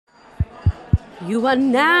You are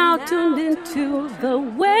now tuned into the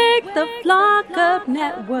Wake the Flock Up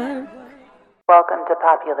Network. Welcome to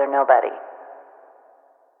Popular Nobody.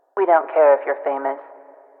 We don't care if you're famous.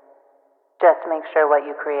 Just make sure what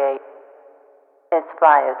you create is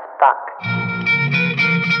fly as fuck.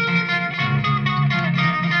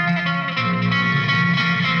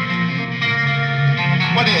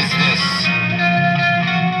 What is this?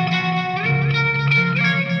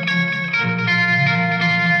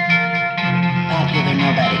 Popular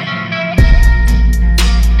Nobody.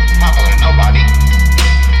 Popular Nobody.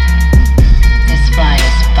 Is fly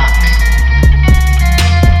as fuck.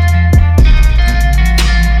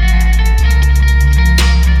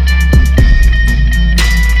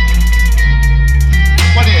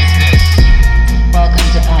 What is this? Welcome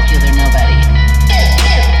to Popular Nobody.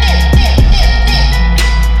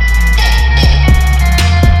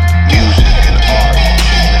 Music and art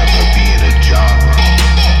should never be in a genre.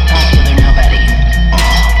 Popular Nobody.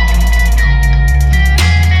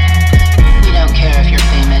 We don't care if you're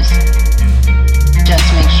famous. Just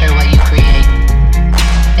make sure what you create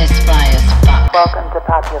is fly as fuck. Welcome to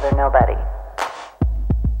Popular Nobody.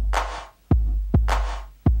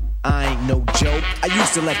 I ain't no joke. I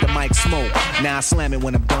used to let the mic smoke. Now I slam it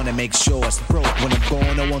when I'm done and make sure it's broke. When I'm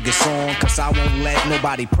gone, no one gets on, cause I won't let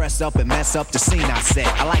nobody press up and mess up the scene I set.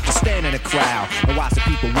 I like to stand in the crowd and watch the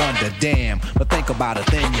people wonder, damn. But think about it,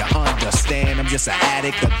 then you understand. I'm just an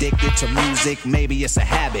addict, addicted to music. Maybe it's a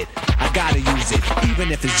habit, I gotta use it.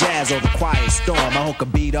 Even if it's jazz or the quiet storm, I hook a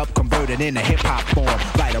beat up, convert it into hip-hop form.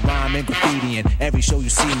 Write a rhyme and graffiti in every show you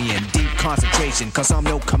see me in. Deep concentration, cause I'm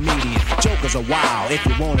no comedian. Jokers are wild, if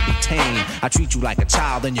you wanna be tame. I treat you like a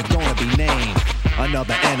child and you're gonna be named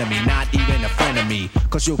another enemy, not even a friend of me.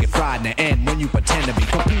 Cause you'll get fried in the end when you pretend to be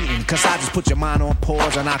competing. Cause I just put your mind on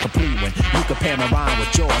pause and I complete when you compare my rhyme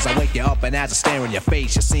with yours. I wake you up and as I stare in your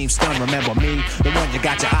face, you seem stunned. Remember me, the one you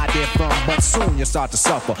got your idea from. But soon you start to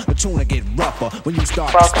suffer, the tune will get rougher when you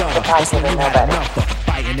start to stutter. That's when you had enough of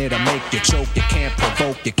fighting it'll make you choke. You can't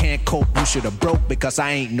provoke, you can't cope, you should've broke. Because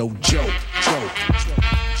I ain't no joke.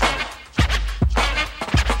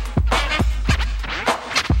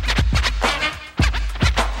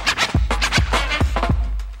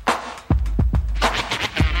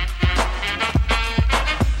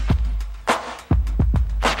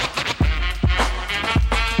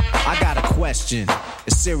 Question,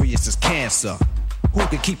 as serious as cancer. Who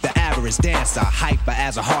can keep the average dancer hyper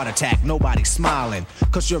as a heart attack? Nobody smiling,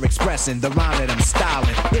 cause you're expressing the rhyme that I'm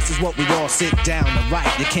styling. This is what we all sit down to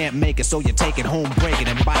write. You can't make it, so you take it home, break it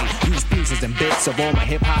and bite. Use pieces and bits of all my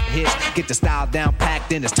hip-hop hits. Get the style down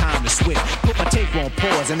packed, then it's time to switch. Put my tape on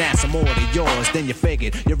pause and add some more to yours. Then you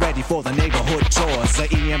figured you're ready for the neighborhood chores. The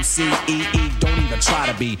EMC, EE, don't even try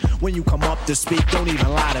to be. When you come up to speak, don't even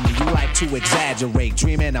lie to me. You like to exaggerate,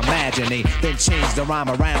 dream and imaginate. Then change the rhyme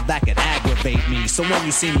around, that could aggravate me. So when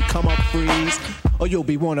you see me come up, freeze, or you'll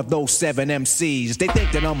be one of those 7 MCs. They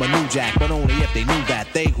think that I'm a new jack, but only if they knew that.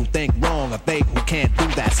 They who think wrong, or they who can't do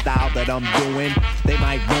that style that I'm doing, they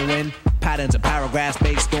might ruin patterns and paragraphs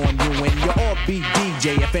based on you and your offbeat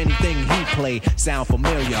DJ. If anything he play sound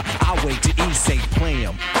familiar, I'll wait till he say play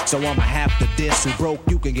him. So I'ma have to diss. Who broke,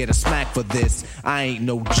 you can get a smack for this. I ain't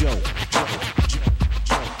no joke.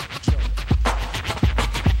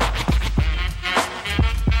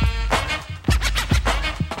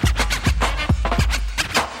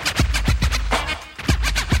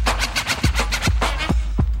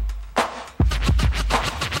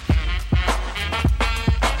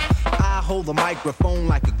 Hold the microphone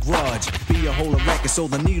like a grudge. Be a hold a record so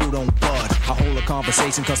the needle don't budge. I hold a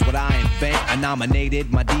conversation cause what I invent, I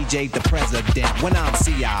nominated my DJ the president. When I'm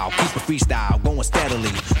see, I'll keep a freestyle going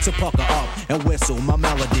steadily. So pucker up and whistle my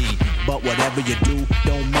melody. But whatever you do,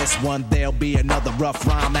 don't miss one. There'll be another rough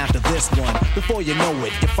rhyme after this one. Before you know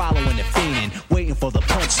it, you're following and fiending, waiting for the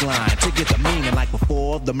punchline to get the meaning. Like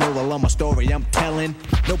before, the moral of my story I'm telling.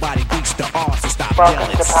 Nobody beats the art, so stop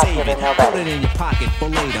yelling. Save it, put it in your pocket for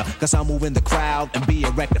later. Cause I'm moving the crowd and be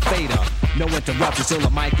a rectifier. No interruptions till the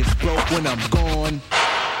mic is broke. When I'm gone,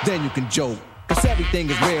 then you can joke. Cause everything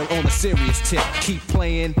is real on a serious tip. Keep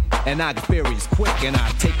playing and I get furious quick. And I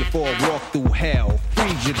take it for a walk through hell.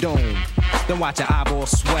 Freeze your dome, then watch your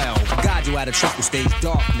eyeballs swell. Guide you out of triple stage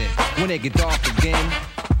darkness. When it get dark again,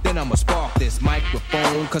 then I'ma spark this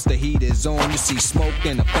microphone. Cause the heat is on. You see smoke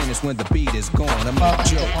and the finish when the beat is gone. I'm a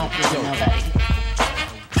joke.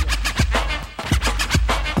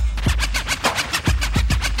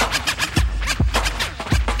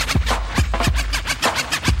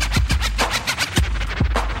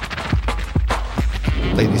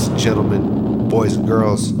 Ladies and gentlemen, boys and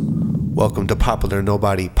girls, welcome to Popular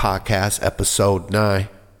Nobody Podcast, Episode 9.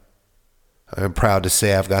 I'm proud to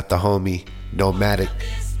say I've got the homie Nomadic.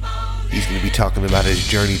 He's going to be talking about his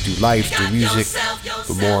journey through life, through music,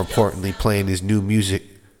 but more importantly, playing his new music.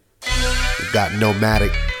 We've got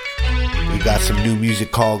Nomadic. We got some new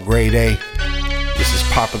music called Grade A. This is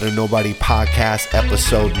Popular Nobody Podcast,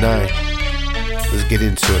 Episode 9. Let's get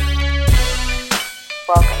into it.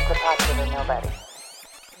 Welcome to Popular Nobody.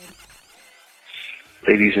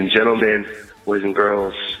 Ladies and gentlemen, boys and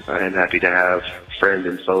girls, I am happy to have friend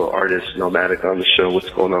and fellow artist Nomadic on the show. What's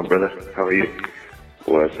going on, brother? How are you?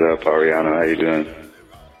 What's up, Ariana? How you doing?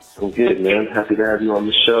 I'm good, man. Happy to have you on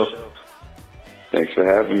the show. Thanks for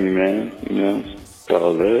having me, man. You know, it's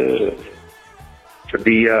all good. For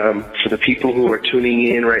the people who are tuning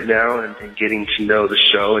in right now and getting to know the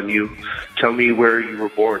show, and you tell me where you were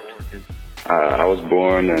born. I was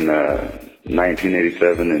born in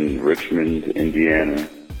 1987 in Richmond, Indiana.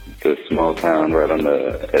 It's a small town right on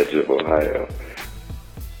the edge of Ohio.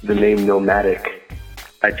 The name Nomadic,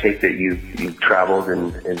 I take that you traveled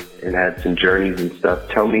and had some journeys and stuff.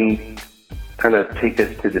 Tell me, kind of take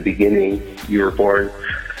us to the beginning. You were born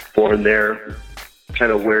there.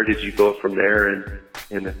 Kind of where did you go from there,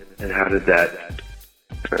 and how did that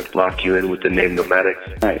kind of lock you in with the name Nomadic?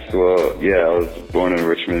 Nice. Well, yeah, I was born in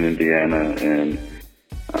Richmond, Indiana, and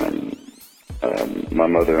my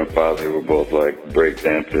mother and father were both like break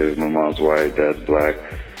dancers. My mom's white, dad's black,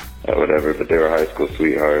 whatever, but they were high school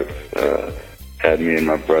sweethearts. Had me and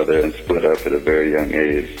my brother and split up at a very young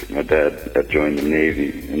age. My dad had joined the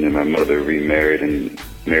Navy, and then my mother remarried and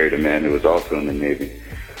married a man who was also in the Navy.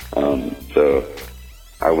 So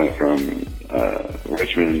I went from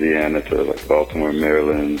Richmond, Indiana to like Baltimore,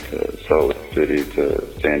 Maryland, to Salt Lake City,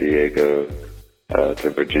 to San Diego, to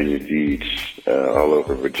Virginia Beach, all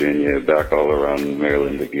over Virginia, back all around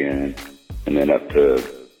Maryland again, and then up to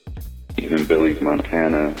even Billings,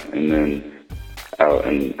 Montana, and then out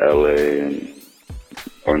in LA and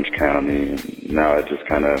Orange County, and now I just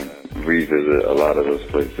kind of revisit a lot of those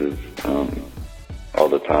places all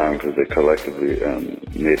the time because they collectively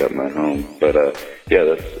made up my home. But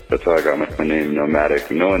yeah, that's how I got my name,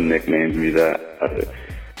 Nomadic. No one nicknamed me that.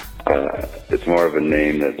 It's more of a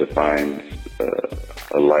name that defines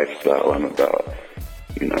a lifestyle I'm about,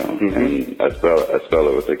 you know. Mm-hmm. And I spell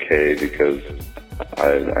it with a K because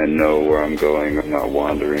I know where I'm going. I'm not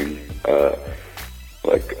wandering.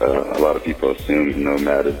 Like a lot of people assume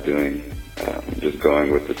nomad is doing, just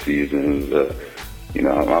going with the seasons. You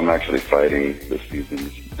know, I'm actually fighting the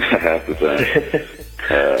seasons half the time.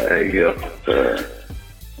 There you go.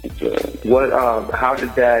 How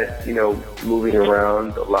did that, you know, moving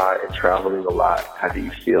around a lot and traveling a lot, how do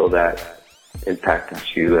you feel that impacted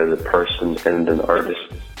you as a person and an artist?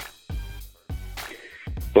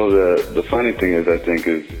 Well, the funny thing is, I think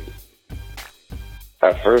is,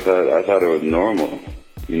 at first I thought it was normal,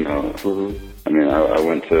 you know. Mm-hmm. I mean, I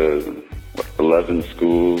went to 11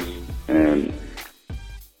 schools, and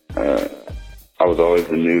I was always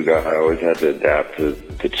the new guy. I always had to adapt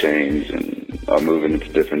to change, and I'm moving into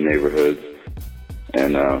different neighborhoods.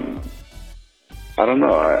 And I don't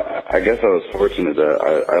know, I guess I was fortunate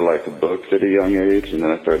that I liked books at a young age, and then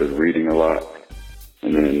I started reading a lot.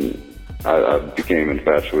 And then I became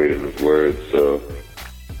infatuated with words, so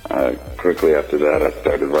quickly after that I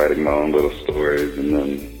started writing my own little stories. And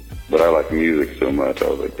then, but I like music so much, I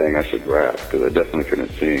was like, dang, I should rap, because I definitely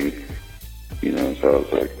couldn't sing, you know. So I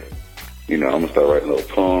was like, you know, I'm gonna start writing little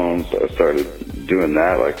poems. So I started doing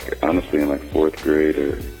that, like, honestly, in like 4th grade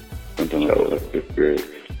or something like that, like 5th grade.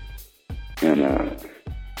 And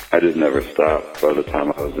I just never stopped. By the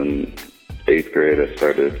time I was in 8th grade, I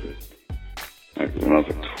started, like, when I was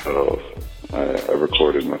like 12, I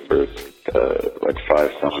recorded my first, like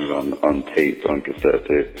 5 songs on tape, on cassette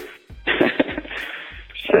tape.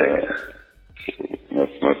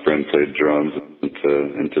 My friend played drums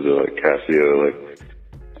into the like Casio, like,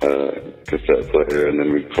 cassette player, and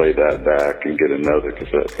then we'd play that back and get another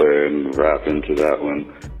cassette player and rap into that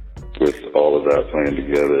one with all of that playing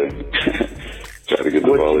together. Try to get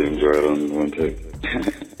the volumes right on one take.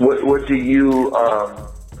 What do you,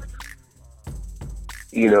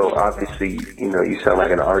 you know, obviously, you know, you sound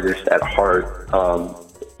like an artist at heart.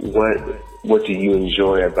 What do you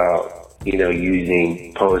enjoy about, you know,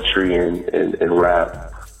 using poetry and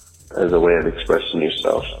rap as a way of expressing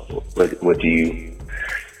yourself? What do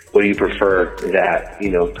you prefer that, you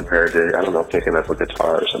know, compared to, I don't know, picking up a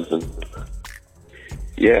guitar or something?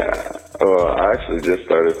 Yeah, well, I actually just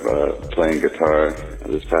started playing guitar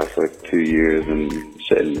this past like 2 years and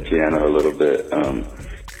setting the piano a little bit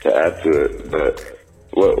to add to it. But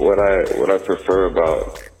what I prefer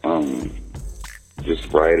about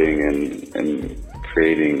just writing and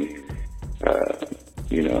creating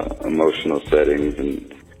emotional settings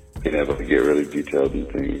and being able to get really detailed in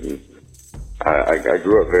things. I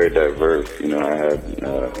grew up very diverse. I had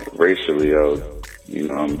racially,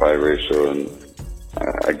 I'm biracial, and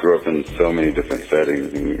I grew up in so many different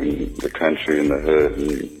settings in the country, in the hood,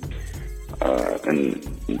 and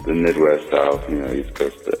the Midwest, South, East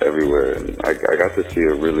Coast, everywhere. And I got to see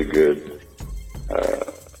a really good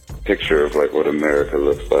picture of like what America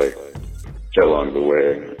looks like along the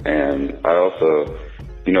way. And I also,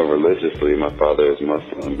 religiously, my father is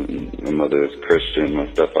Muslim, and my mother is Christian, my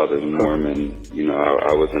stepfather is Mormon.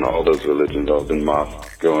 I was in all those religions. I was in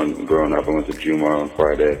mosque growing up. I went to Jumu'ah on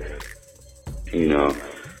Friday.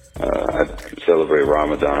 I celebrate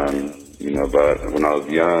Ramadan, but when I was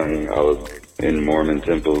young, I was in Mormon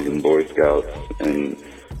temples and Boy Scouts and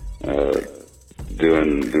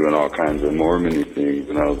doing all kinds of Mormon things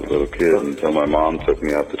when I was a little kid until my mom took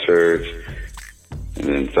me out to church, and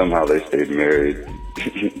then somehow they stayed married.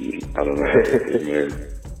 I don't know how they stayed married.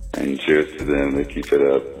 And cheers to them, they keep it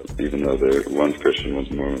up, even though one's Christian,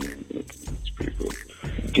 one's Mormon. It's pretty cool.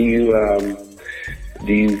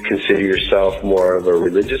 Do you consider yourself more of a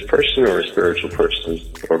religious person or a spiritual person,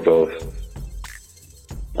 or both?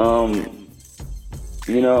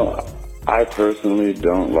 I personally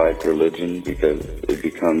don't like religion because it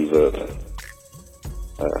becomes a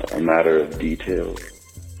matter of details.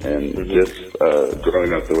 And just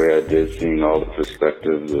growing up the way I did, seeing all the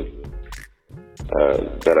perspectives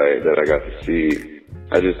that I got to see,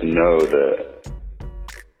 I just know that,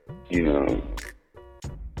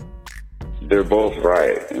 they're both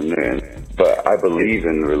right, but I believe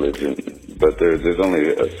in religion, but there's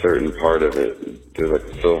only a certain part of it. There's like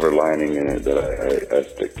a silver lining in it that I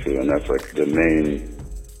stick to, and that's like the main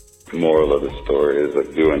moral of the story is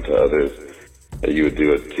like do unto others that you would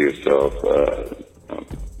do it to yourself.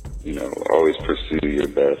 Always pursue your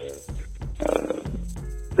best.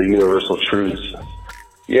 The universal truths.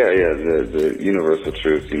 Yeah, the universal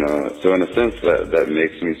truth, So in a sense that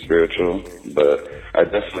makes me spiritual, but I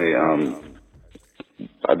definitely,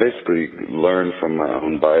 I basically learn from my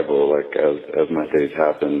own Bible, like as my days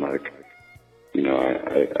happen, like,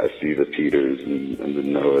 I see the Peters and the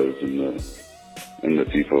Noahs and the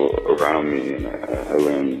people around me, and I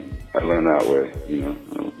learn that way,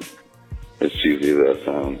 As cheesy as that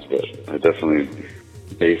sounds, but I definitely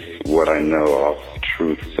base what I know off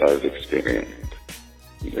truths I've experienced.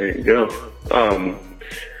 There you go.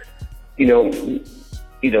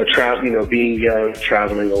 Being young,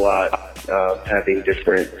 traveling a lot, having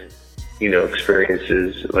different,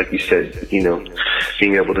 experiences, like you said,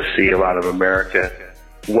 being able to see a lot of America.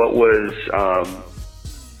 What was,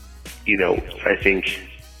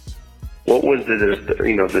 what was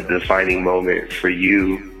the defining moment for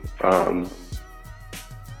you, from,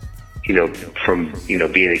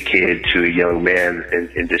 being a kid to a young man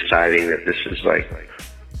and deciding that this is like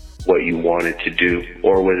what you wanted to do,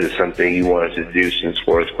 or was it something you wanted to do since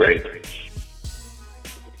 4th grade?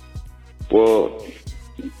 Well,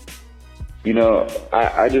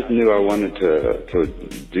 I just knew I wanted to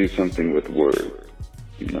do something with words,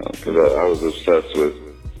 because I was obsessed with,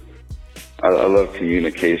 I love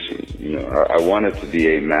communication, I wanted to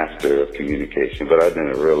be a master of communication, but I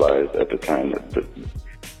didn't realize at the time that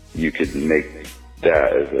you could make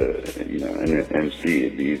that as an MC,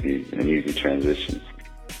 an easy transition.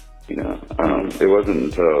 It wasn't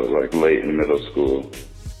until like late in middle school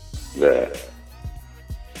that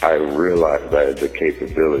I realized I had the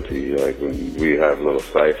capability, like when we have little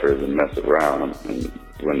ciphers and mess around, and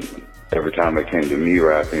when every time it came to me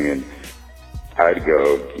rapping and I'd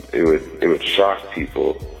go, it would shock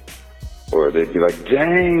people, or they'd be like,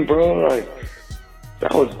 "Dang, bro, like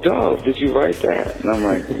that was dope. Did you write that?" And I'm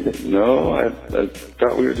like, "No, I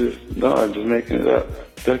thought we were I'm just making it up."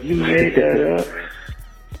 They're like, "You made that up?"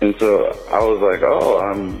 And so I was like, "Oh,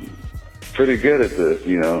 I'm pretty good at this,"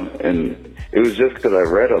 and it was just because I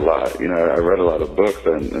read a lot, I read a lot of books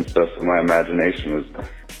and stuff, so my imagination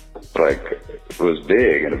was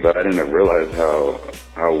big, but I didn't realize how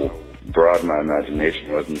broad my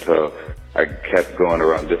imagination was until I kept going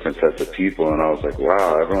around different sets of people, and I was like,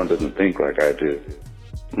 wow, everyone doesn't think like I do,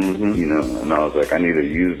 and I was like, I need to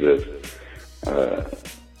use this,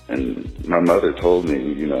 and my mother told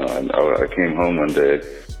me, I came home one day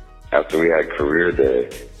after we had career day,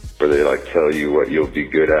 where they like tell you what you'll be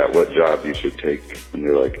good at, what job you should take, and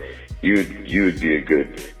they're like, you would be a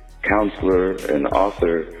good counselor, an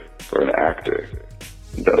author, or an actor.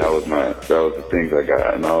 That was the things I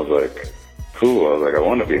got, and I was like, cool. I was like, I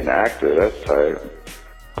want to be an actor. That's tight.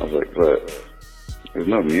 I was like, but there's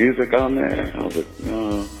no music on there. I was like,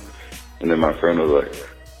 no. And then my friend was like,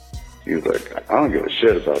 I don't give a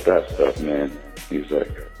shit about that stuff, man. He's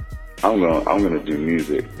like, I'm gonna do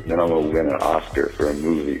music, and then I'm gonna win an Oscar for a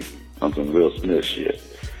movie on some Will Smith shit.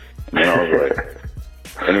 And then I was like,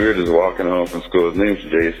 and we were just walking home from school. His name's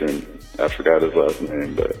Jason. I forgot his last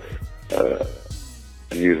name, but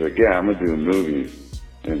and he was like, yeah, I'm gonna do movies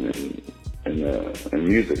and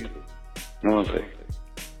music. And I was like,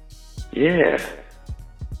 yeah,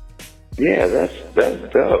 that's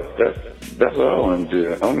dope. That's what I want to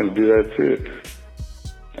do. I'm gonna do that too.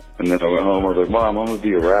 And then I went home. I was like, Mom, I'm gonna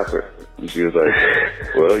be a rapper. And she was like,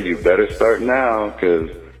 well, you better start now,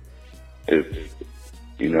 because it's,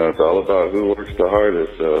 you know, it's all about who works the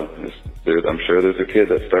hardest. So I'm sure there's a kid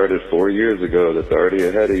that started 4 years ago that's already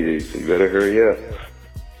ahead of you, so you better hurry up.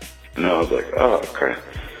 And I was like, oh, crap.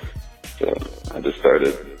 So I just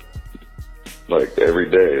started, like, every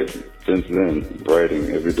day since then,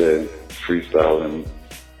 writing every day, freestyling,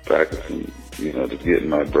 practicing, you know, just getting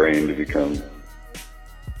my brain to become,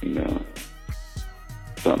 you know,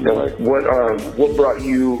 something like. What brought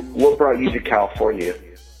you to California?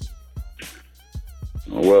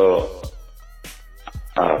 Well,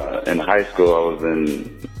 in high school,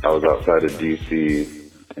 I was outside of DC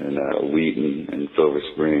in Wheaton and Silver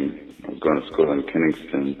Spring. I was going to school in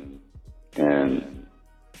Kingston, and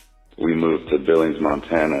we moved to Billings,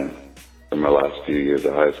 Montana for my last few years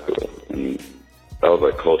of high school. And that was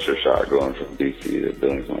like culture shock going from DC to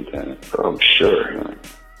Billings, Montana. I'm sure.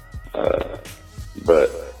 But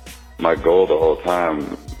my goal the whole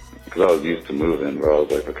time, because I was used to moving, but I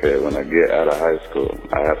was like, okay, when I get out of high school,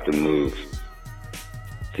 I have to move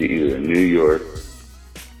to either New York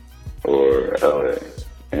or LA.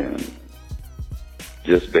 And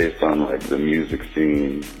just based on like the music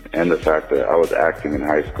scene and the fact that I was acting in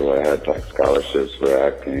high school, I had like scholarships for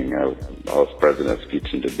acting. I was president of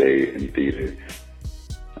speech and debate and theater.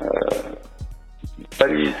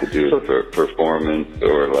 To do it for performance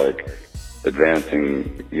or like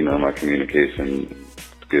advancing, you know, my communication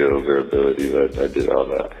skills or abilities. I did all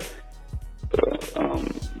that.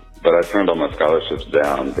 But I turned all my scholarships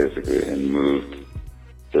down basically and moved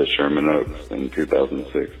to Sherman Oaks in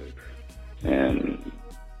 2006 and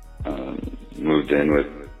moved in with,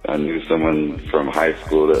 I knew someone from high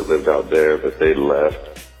school that lived out there, but they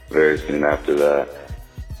left very soon after that.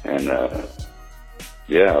 And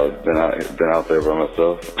yeah, I've been out there by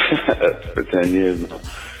myself for 10 years now,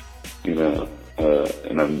 you know,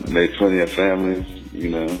 and I've made plenty of families, you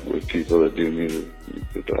know, with people that do music.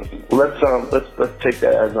 It's awesome. Well, let's take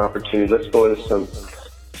that as an opportunity. Let's go into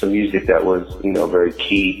some music that was, you know, very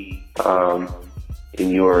key in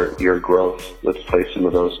your growth. Let's play some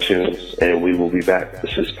of those tunes, and we will be back.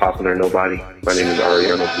 This is Popular Nobody. My name is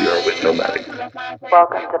Ari Arnold. We are with Nomadic.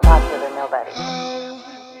 Welcome to Popular Nobody.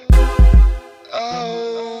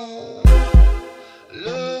 Oh,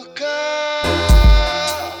 look up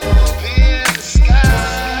in the sky,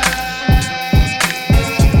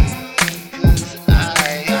 'cause I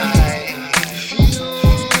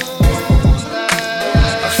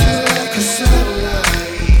feel like a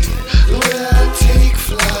satellite, where I take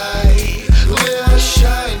flight, where I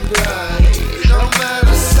shine bright, no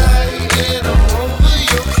matter sight, and I'm over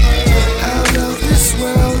your head, out of this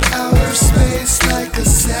world, outer space, like a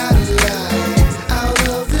satellite.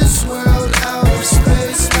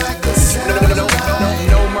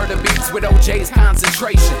 With OJ's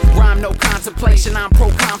concentration, rhyme no contemplation, I'm pro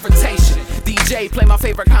confrontation. DJ play my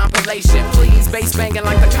favorite compilation, please. Bass banging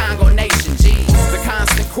like the Congo nation. Jeez, the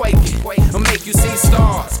constant quaking will make you see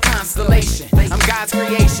stars, constellation. I'm God's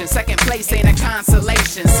creation, second place ain't a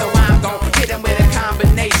consolation, so I'm gon' hit him with a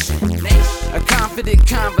combination. A confident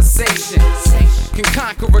conversation can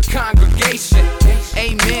conquer a congregation.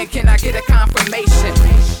 Amen, can I get a confirmation?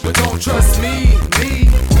 But don't trust me.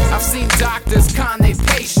 I've seen doctors con their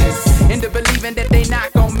patients into believing that they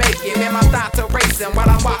not gon' make it. Man, my thoughts are racing while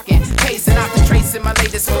I'm walking, pacing out the tracing my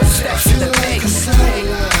latest footsteps in the things.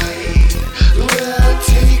 Where I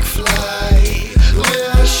take flight,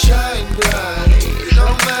 where I shine bright, no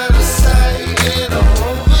matter sight, and I'm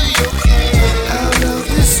over your head, out of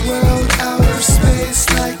this world, outer space,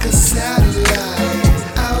 like a satellite,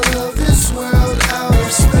 out of this world, outer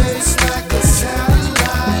space, like a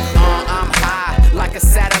satellite. I'm high like a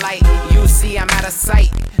satellite. You see, I'm out of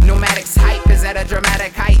sight. Nomadic's hype is at a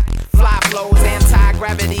dramatic height. Fly flows,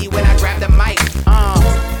 anti-gravity when I grab the mic.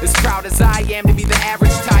 As proud as I am to be the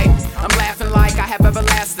average type, I'm laughing like I have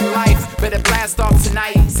everlasting life. Better blast off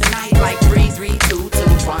tonight, like 3, 2, 2,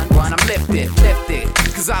 1, 1. I'm lifted,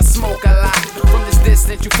 cause I smoke a lot. From this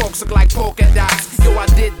distance, you folks look like polka dots. Yo, I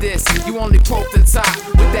did this, you only poked the top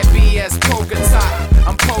with that BS polka top.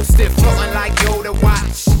 I'm posted, floating like Yoda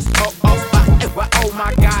watch. Oh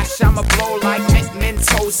my gosh, I'ma blow like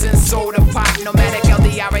Mentos and soda pop. Nomadic El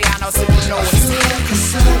Ariano, so you know I it's feel like a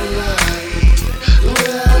satellite,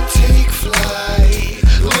 where I take flight,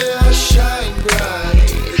 where I shine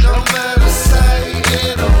bright. No matter sight,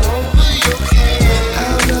 and I'm over your head.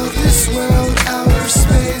 Out of this world, outer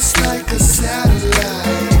space, like a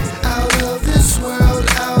satellite. Out of this world,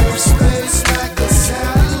 outer space, like a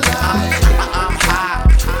satellite. I'm high,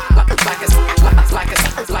 like a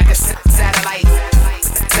satellite. Satellite.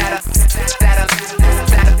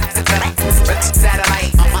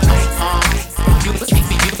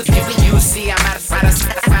 You see, I'm out of sight. I'm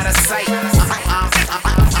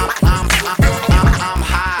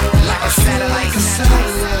high, like a satellite.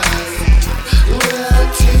 Where I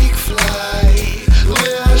take flight,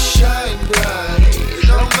 where I shine bright.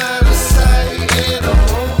 No matter sight, and I'm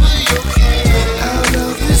over your head. Out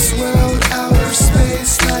of this world, outer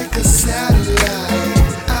space, like a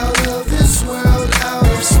satellite. Out of this world,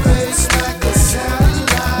 outer space, like a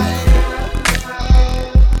satellite.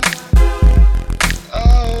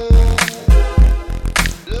 Oh,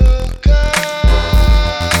 look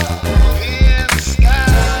up in the sky.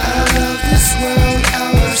 Out of this world,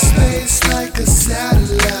 outer space, like a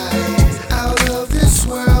satellite. Out of this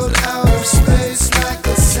world, outer space, like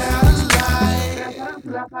a satellite.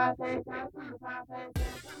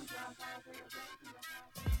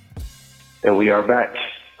 And we are back.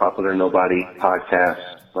 Popular Nobody podcast.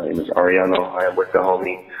 My name is Ariano. I am with the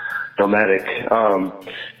homie Nomadic.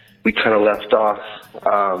 We kind of left off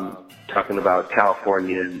talking about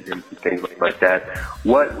California and things like that.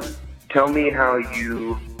 Tell me how did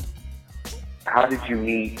you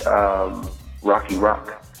meet Rocky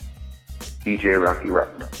Rock, DJ Rocky Rock?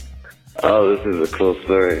 Oh, this is a cool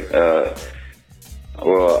story.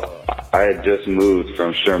 Well, I had just moved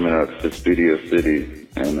from Sherman Oaks to Studio City,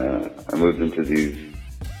 and I moved into these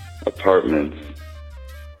apartments.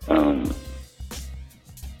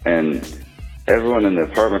 And everyone in the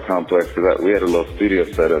apartment complex, we had a little studio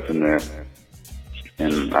set up in there,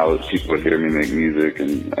 and people would hear me make music,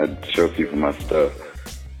 and I'd show people my stuff.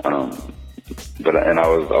 And I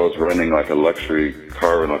was running like a luxury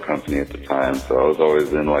car rental company at the time, so I was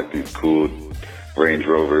always in like these cool Range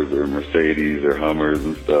Rovers or Mercedes or Hummers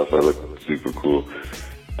and stuff. I looked super cool.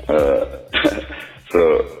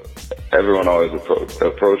 So everyone always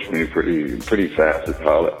approached me pretty fast at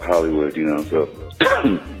Hollywood, you know. So,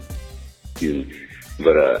 excuse me.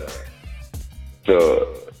 But so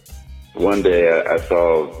one day I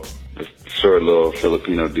saw this short little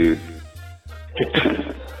Filipino dude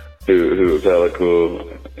who was hella cool,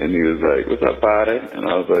 and he was like, "What's up, pare?" And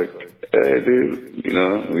I was like, "Hey, dude," you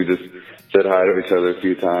know. We just said hi to each other a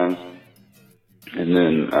few times, and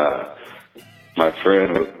then my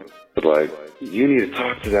friend was like, "You need to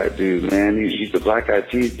talk to that dude, man. He's the Black Eyed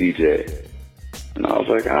Peas DJ." And I was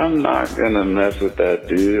like, "I'm not gonna mess with that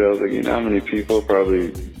dude." I was like, "You know how many people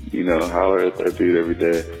probably, you know, holler at that dude every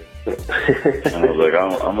day?" And I was like,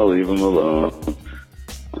 I'm gonna leave him alone. And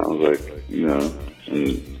I was like, you know,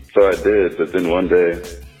 and so I did. But then one day,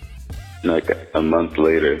 like a month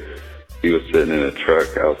later, he was sitting in a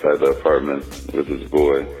truck outside the apartment with his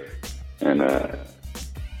boy, and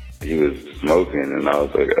he was smoking, and I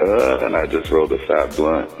was like, and I just rolled a fat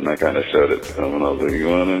blunt, and I kind of showed it to him, and I was like, "You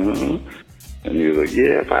wanna?" And he was like,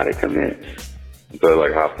 "Yeah, buddy, come in." So I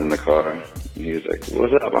like hopped in the car, and he was like,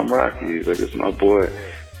 "What's up? I'm Rocky." He's like, "It's my boy,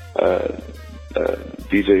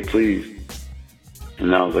 DJ Please."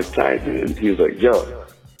 And I was like, "Tight, dude." And he was like, "Yo,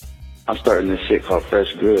 I'm starting this shit called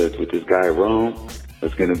Fresh Goods with this guy Rome.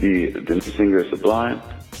 That's gonna be the new singer of Sublime."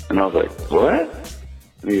 And I was like, "What?"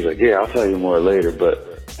 And he's like, "Yeah, I'll tell you more later, but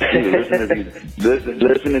hey,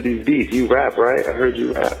 listen to these beats. You rap, right? I heard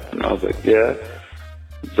you rap." And I was like, "Yeah."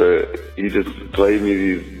 So he just played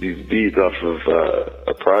me these beats off of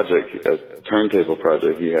a turntable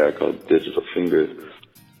project he had called Digital Fingers,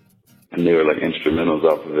 and they were like instrumentals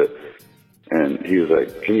off of it. And he was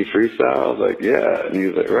like, "Can you freestyle?" I was like, "Yeah." And he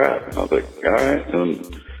was like, "Rap." And I was like, "All right."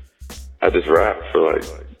 And I just rapped for like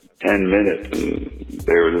 10 minutes, and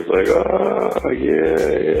they were just like, "Oh,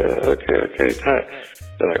 yeah, okay, tight."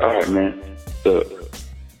 They're like, "All right, man, so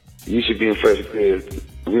you should be in Fresh Goods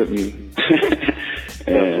with me,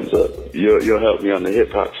 and you'll help me on the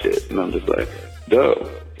hip hop shit." And I'm just like, "Dope."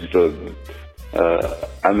 So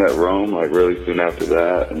I met Rome like really soon after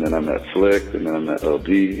that, and then I met Flick, and then I met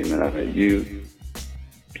LD, and then I met you,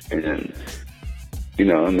 and you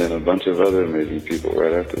know, and then a bunch of other amazing people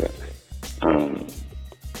right after that.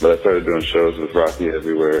 But I started doing shows with Rocky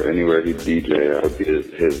everywhere. Anywhere he'd DJ, I would be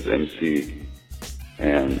his MC,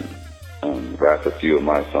 and rap a few of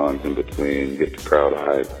my songs in between, get the crowd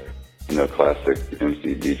hype, you know, classic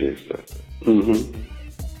MC DJ stuff. Mm-hmm.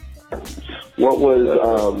 What was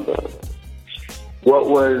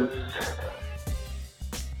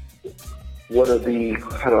one of the,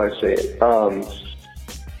 how do I say it?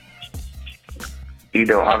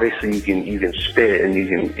 Obviously you can spit and you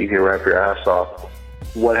can rap your ass off.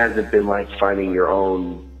 What has it been like finding your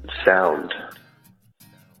own sound?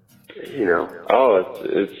 Oh,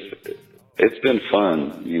 it's been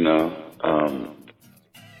fun.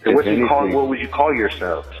 And what would you call your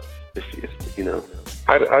sound?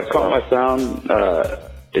 I'd call my sound.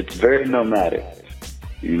 It's very nomadic.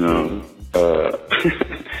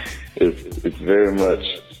 It's very much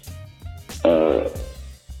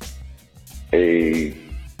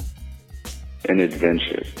an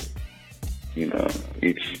adventure.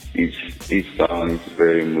 Each song is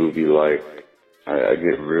very movie-like. I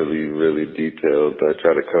get really, really detailed. I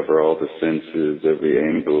try to cover all the senses, every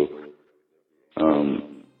angle.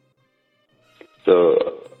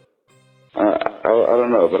 So I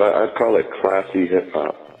don't know, but I'd call it classy hip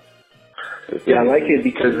hop. Yeah, I like it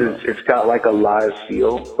because it's got like a live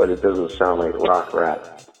feel, but it doesn't sound like rock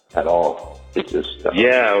rap at all. It's just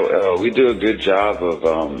we do a good job of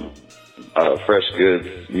Fresh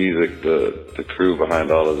Goods Music, the crew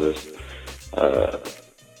behind all of this.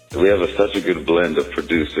 We have such a good blend of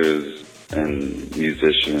producers and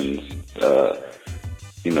musicians.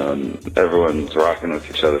 And everyone's rocking with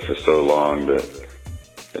each other for so long that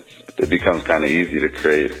it becomes kind of easy to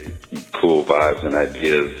create cool vibes and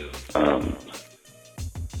ideas.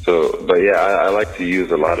 I like to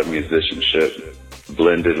use a lot of musicianship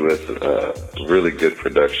blended with really good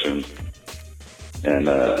production. And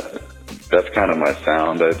that's kind of my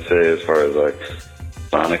sound, I'd say, as far as like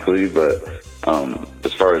sonically. But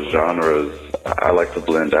as far as genres, I like to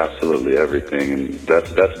blend absolutely everything. And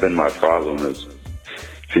that's been my problem is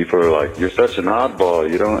people are like, you're such an oddball.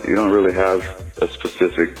 You don't really have a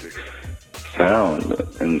specific sound.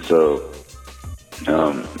 And so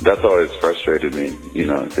that's always frustrated me,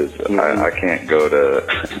 because I can't go to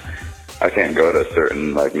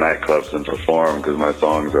certain like nightclubs and perform because my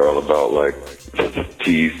songs are all about like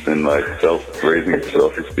peace and like raising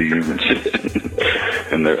self-esteem and shit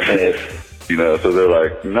in their head, so they're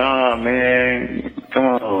like, nah, man, come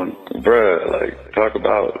on, bruh, like talk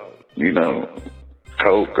about,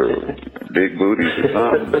 coke or big booties or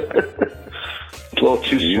something. It's a little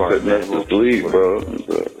too smart. You put me to sleep, bro.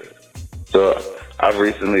 So I've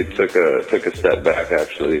recently took a step back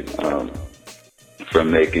actually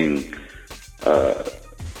from making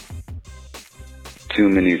too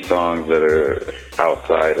many songs that are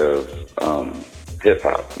outside of hip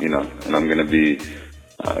hop, and I'm gonna be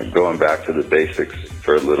going back to the basics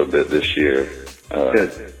for a little bit this year,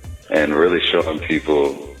 and really showing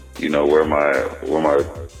people, where my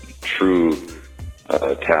true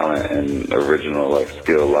talent and original like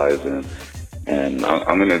skill lies in. And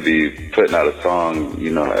I'm going to be putting out a song,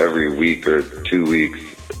 every week or 2 weeks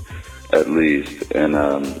at least. And,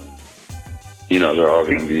 they're all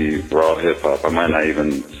going to be raw hip hop. I might not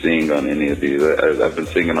even sing on any of these. I've been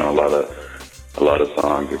singing on a lot of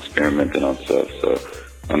songs, experimenting on stuff. So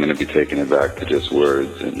I'm going to be taking it back to just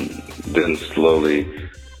words and then slowly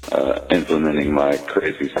implementing my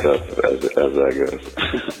crazy stuff as I go.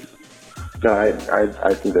 No,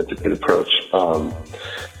 I think that's a good approach.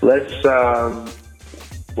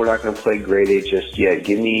 We're not going to play Grade A just yet.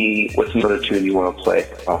 Give me, what's another tune you want to play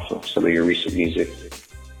off of some of your recent music?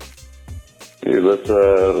 Hey,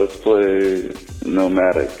 let's play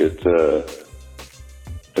Nomadic. It's a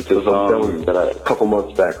song that a couple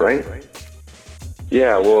months back, right?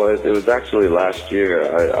 Yeah, well, it was actually last year.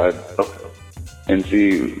 And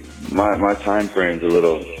see, my time frame's a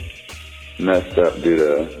little messed up due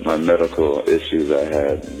to my medical issues I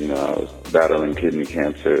had. I was battling kidney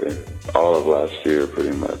cancer all of last year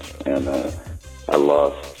pretty much, and I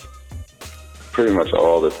lost pretty much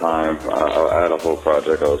all the time. I had a whole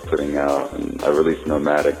project I was putting out, and I released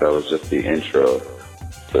Nomadic. That was just the intro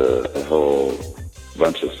to a whole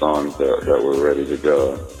bunch of songs that were ready to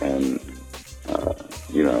go, and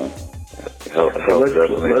help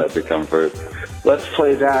definitely had to come first. Let's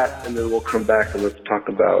play that, and then we'll come back and let's talk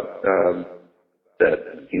about that.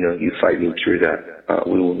 You fighting through that.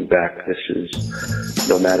 We will be back. This is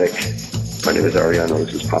Nomadic. My name is Ariano.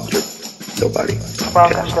 This is Popular Nobody.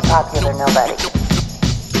 Welcome to Popular Nobody.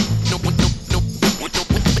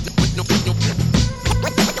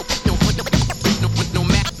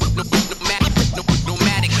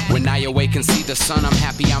 When I awake and see the sun, I'm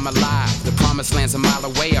happy I'm alive. The promised land's a mile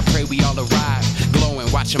away, I pray we all arrive.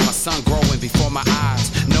 Glowing, watching my son growing before my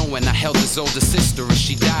eyes. Knowing knowing I held his older sister as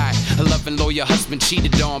she died. A loving lawyer husband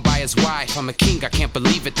cheated on by his wife. I'm a king, I can't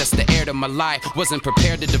believe it, that's the heir to my life. Wasn't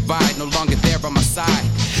prepared to divide, no longer there by my side.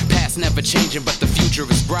 Past never changing, but the future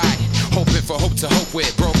is bright. Hoping for hope to hope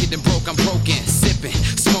with. Broken and broke, I'm broken. Sipping,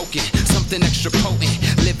 smoking, something extra potent.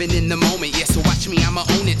 Living in the moment, yeah, so watch me, I'ma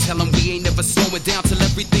own it. Tell them we ain't never slowing down till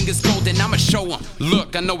everything is golden. I'ma show them.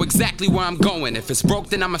 Look, I know exactly where I'm going. If it's broke,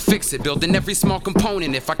 then I'ma fix it. Building every small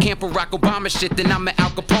component. If I can't Barack Obama shit, then I'm an Al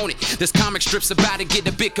Capone. This comic strip's about to get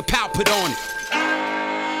a big kapow put on it.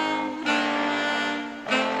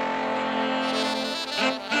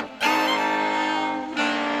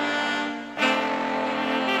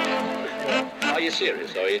 Are you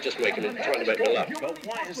serious, or are you just trying to make me laugh? But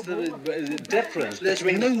why is the difference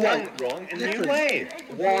between right wrong and new way?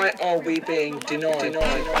 Why are we being denied?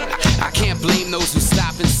 I can't blame those who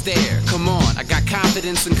stop and stare. Come on, I got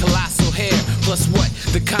confidence and colossal hair. Plus what?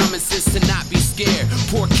 The common sense to not be scared.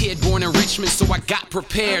 Poor kid born in Richmond, so I got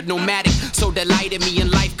prepared. Nomadic, so delighted me and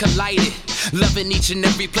life collided. Loving each and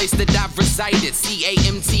every place that I've resided.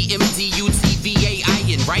 CAMTMDUTVAI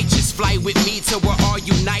and righteous. Fly with me till we're all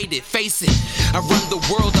united. Face it, I run the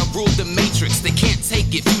world, I rule the matrix. They can't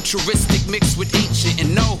take it, futuristic mixed with ancient.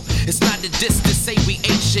 And no, it's not a diss to say we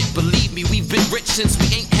ain't shit. Believe me, we've been rich since we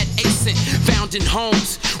ain't had ascent. Found in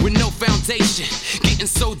homes with no foundation. Getting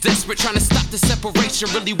so desperate, trying to stop the separation.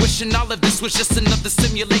 Really wishing all of this was just another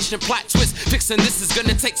simulation. Plot twist, fixing this is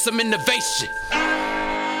gonna take some innovation.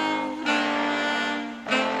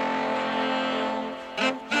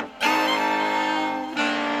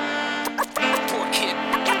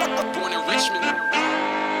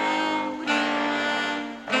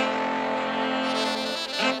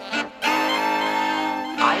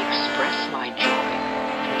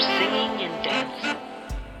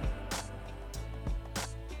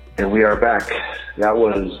 And we are back. That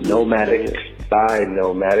was Nomadic by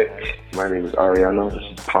Nomadic. My name is Ariano. This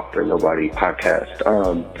is Pop for Nobody podcast.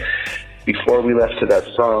 Before we left to that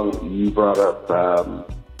song, you brought up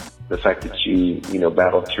the fact that you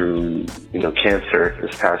battled through cancer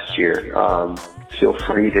this past year. Feel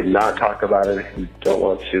free to not talk about it if you don't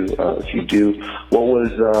want to. If you do, what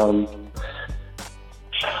was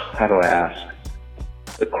how do I ask?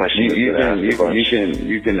 The question you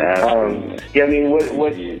can ask. Yeah, I mean,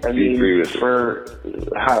 for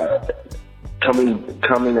how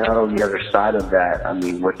coming out on the other side of that, I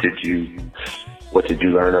mean, what did you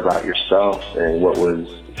learn about yourself, and what was,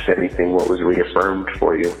 if anything, what was reaffirmed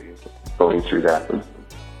for you going through that?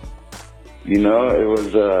 It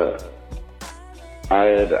was I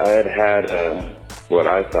had what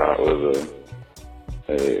I thought was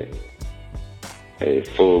a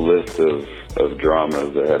full list of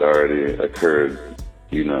dramas that had already occurred,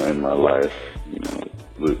 in my life,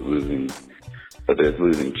 losing, whether it's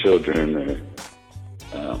losing children or,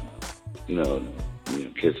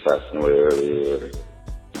 kids passing away early, or,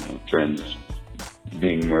 friends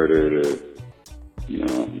being murdered, or,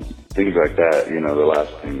 things like that. The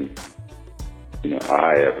last thing,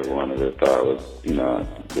 I ever wanted or thought was,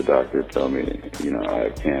 the doctor told me, I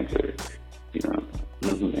have cancer,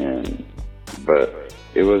 but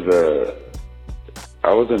it was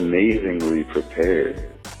I was amazingly prepared.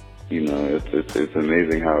 It's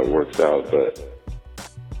amazing how it works out, but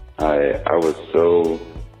I was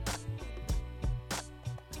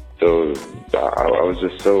I was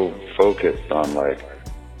just so focused on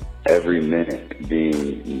every minute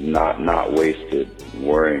being not wasted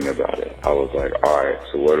worrying about it. I was like, all right,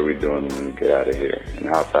 so what are we doing when we get out of here? And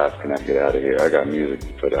how fast can I get out of here? I got music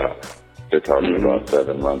to put out. They're talking about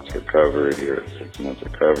 7 months recovery or 6 months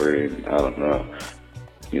recovery. I don't know.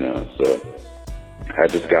 So I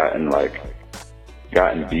just gotten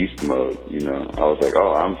beast mode, I was like,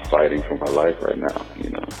 oh, I'm fighting for my life right now,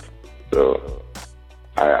 So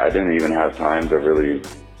I didn't even have time to really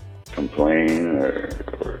complain or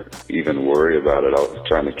even worry about it. I was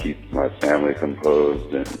trying to keep my family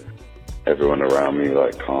composed and everyone around me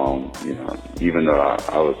calm, even though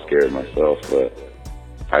I was scared myself, but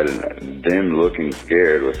them looking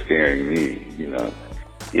scared was scaring me,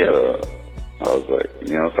 Yeah. So I was like,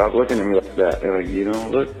 stop looking at me like that. They're like, you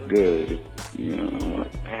don't look good,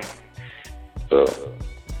 So,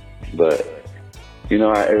 but, it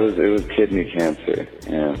was kidney cancer,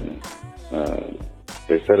 and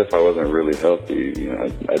they said if I wasn't really healthy,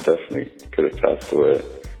 I definitely could have passed away.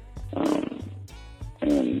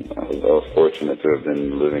 And I was fortunate to have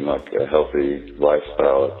been living a healthy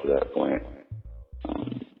lifestyle up to that point.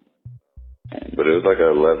 But it was an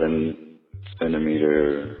 11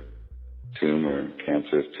 centimeter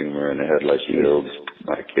cancerous tumor, and it had killed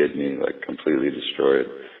my kidney, completely destroyed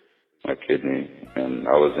my kidney. And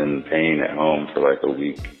I was in pain at home for a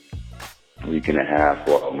week week and a half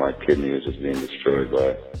while my kidney was just being destroyed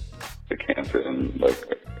by the cancer. And like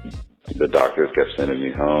the doctors kept sending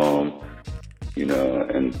me home, you know,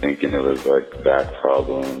 and thinking it was like back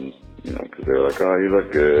problems, you know, because they were like, oh, you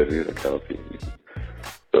look good, you look healthy.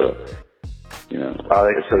 So, you know. Oh,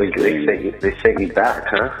 they sent you back,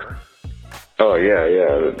 huh? Oh,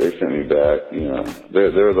 yeah, they sent me back, you know.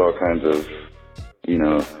 There was all kinds of, you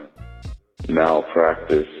know,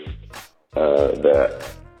 malpractice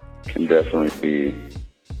that can definitely be,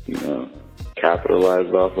 you know,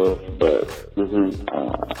 capitalized off of, but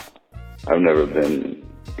I've never been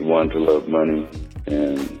one to love money,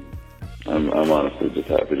 and I'm honestly just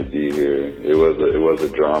happy to be here. It was a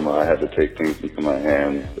drama. I had to take things into my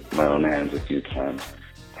own hands a few times,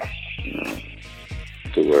 you know,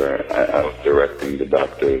 to where I was directing the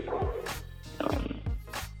doctors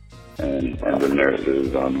and the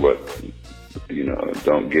nurses on what, you know,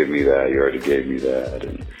 don't give me that, you already gave me that,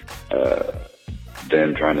 and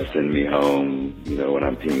them trying to send me home, you know, when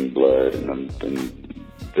I'm peeing blood, and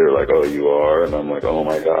they're like, oh, you are? And I'm like, oh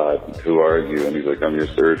my God, who are you? And he's like, I'm your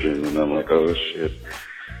surgeon. And I'm like, oh shit.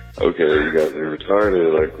 Okay, you guys are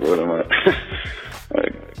retarded. Like, what am I?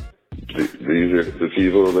 Like, these are the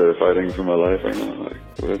people that are fighting for my life right now. Like,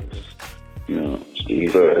 what? You know.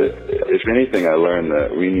 So, if anything, I learned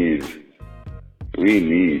that we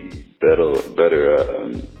need better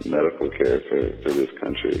medical care for this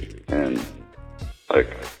country. And,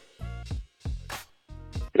 like,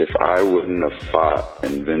 if I wouldn't have fought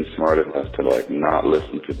and been smart enough to like not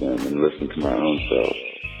listen to them and listen to my own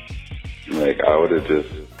self, like I would have just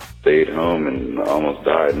stayed home and almost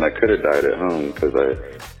died. And I could have died at home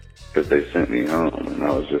because they sent me home, and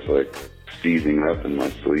I was just like seizing up in my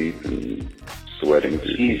sleep and sweating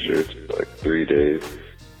through t-shirts for like 3 days.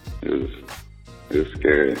 It was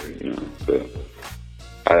scary, you know. So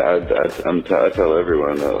I tell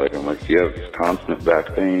everyone that, like, I'm like, if you have constant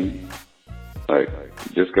back pain, like,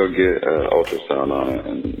 just go get an ultrasound on it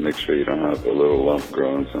and make sure you don't have a little lump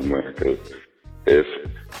growing somewhere. Because if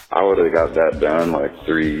I would have got that done like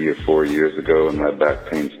 3 or 4 years ago when my back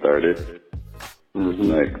pain started,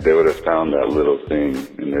 like they would have found that little thing,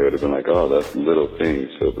 and they would have been like, oh, that's little thing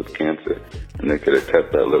filled with cancer, and they could have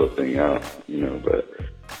kept that little thing out, you know. But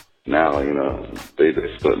now, you know, they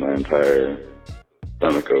split my entire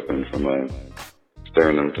stomach open from my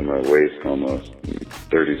sternum to my waist almost,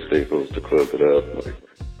 30 staples to close it up. Like,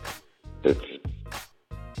 it's,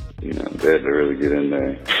 you know, they had to really get in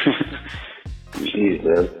there. Jeez,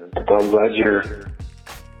 man. Well, I'm glad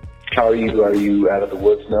how are you out of the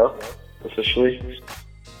woods now, officially?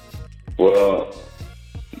 Well,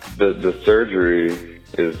 the surgery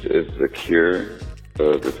is the cure.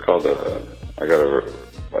 So it's called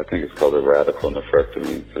I think it's called a radical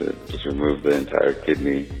nephrectomy, to just remove the entire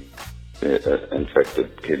kidney, the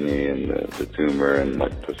infected kidney and the tumor and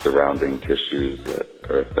like the surrounding tissues that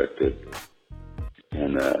are affected.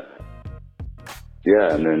 And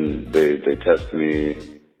and then they test me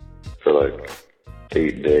for like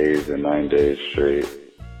 8 days or 9 days straight,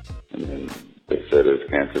 and then they said it's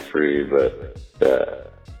cancer free, but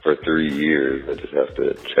that for 3 years I just have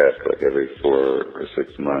to check like every 4 or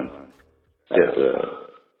 6 months.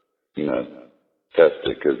 You know, test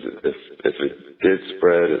it, because if it did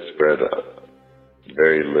spread, it spread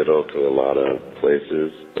very little to a lot of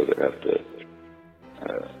places, so they have to,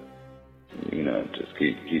 you know, just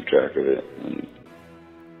keep track of it. And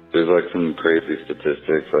there's like some crazy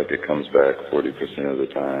statistics, like it comes back 40% of the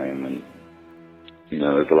time, and you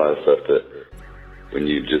know, there's a lot of stuff that when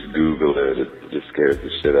you just Google it, it just scares the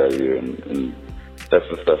shit out of you, and that's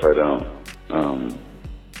the stuff I don't.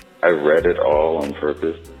 I read it all on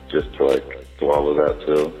purpose, just to like swallow that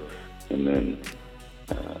pill, and then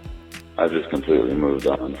I just completely moved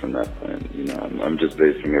on from that point. You know, I'm just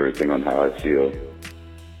basing everything on how I feel.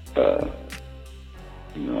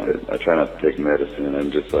 You know, I try not to take medicine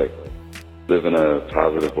and just like living a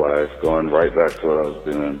positive life, going right back to what I was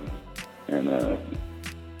doing, and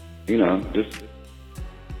you know, just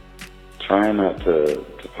trying not to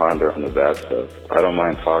ponder on the bad stuff. I don't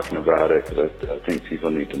mind talking about it, because I think people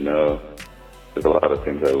need to know. There's a lot of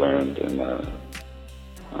things I learned, and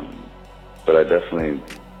but I definitely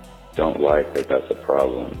don't like that that's a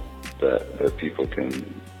problem, that people can,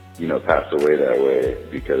 you know, pass away that way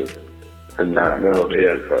because they're not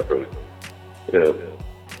treated properly. Yeah.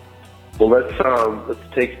 Well, let's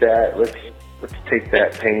take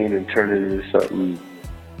that pain and turn it into something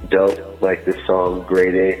dope, like this song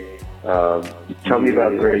 "Grade A." Tell me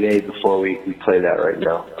about Grade A before we play that right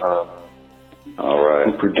now. All right.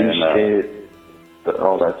 Who produced it?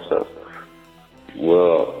 All that stuff.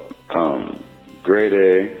 Well, Grade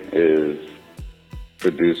A is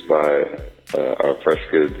produced by our Fresh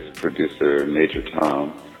Goods producer, Major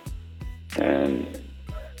Tom, and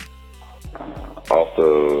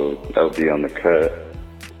also LD on the Cut,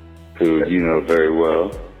 who you know very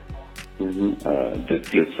well.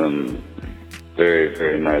 Did some very,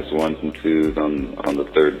 very nice 1s and 2s on the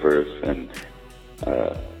third verse, and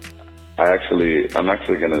I'm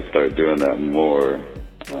actually gonna start doing that more.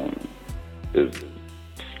 Is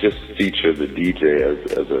just feature the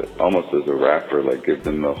DJ almost as a rapper, like give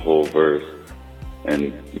them the whole verse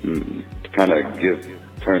and kind of give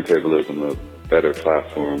turntablism a better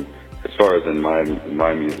platform. As far as in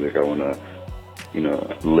my music, I want to,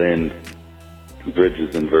 lend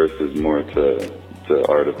bridges and verses more to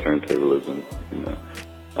art of turntablism,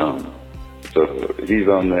 So he's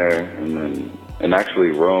on there, and actually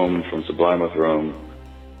Rome from Sublime with Rome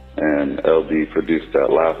and LD produced that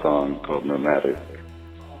last song called Nomadic.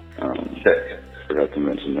 Forgot to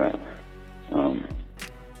mention that.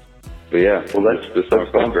 But yeah, well, this song's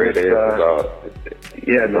called Grade A. It's about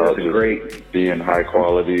it's a great being high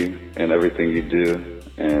quality in everything you do,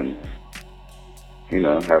 and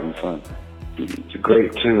having fun. It's a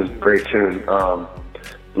great tune.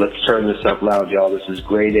 Let's turn this up loud, y'all. This is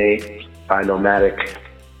Grade A by Nomadic.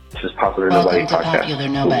 This is Popular Nobody podcast. Popular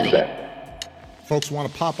Nobody. Folks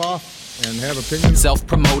want to pop off and have opinions.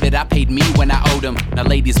 Self-promoted, I paid me when I owed them. Now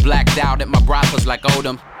ladies blacked out at my brothels like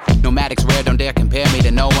Odom. Nomadic's rare, don't dare compare me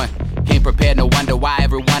to no one. Came prepared, no wonder why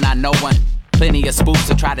everyone I know one. Plenty of spoofs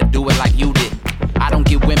to try to do it like you did. I don't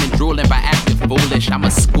get women drooling by acting foolish. I'ma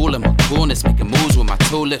school them, coolness, making moves with my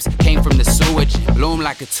tulips. Came from the sewage, bloom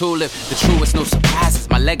like a tulip. The truest, no surprises,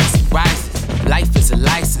 my legacy rises. Life is a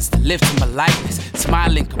license to live to my likeness.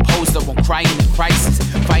 Smiling, composed, I won't cry in a crisis.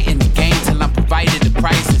 Fighting the game till I'm provided the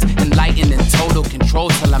prices. Enlightened in total control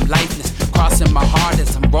till I'm lifeless. Crossing my heart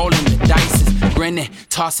as I'm rolling the dice. Grinning,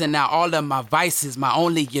 tossing out all of my vices. My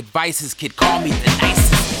only advice is, kid, call me the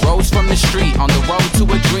nicest. Rose from the street, on the road to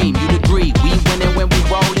a dream. You'd agree, we winning when we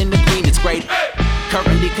roll in the green. It's great.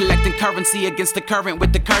 Currently collecting currency against the current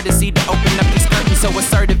with the courtesy to open up these curtains. So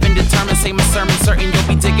assertive and determined, say my sermon certain. You'll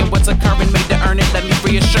be digging what's occurring, made to earn it. Let me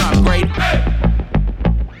reassure, I'm great.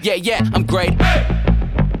 Yeah, I'm great.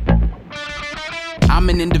 I'm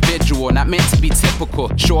an individual, not meant to be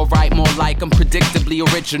typical. Sure, right, more like I'm predictably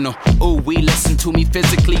original. Ooh, we listen to me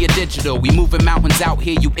physically or digital. We moving mountains out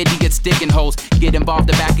here, you idiots digging holes. Get involved,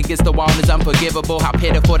 the back against the wall is unforgivable. How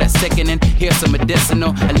pitiful, that's sickening. Here's some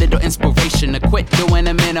medicinal, a little inspiration to quit doing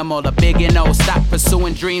a minimal, a big no. Stop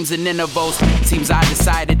pursuing dreams and intervals. Seems I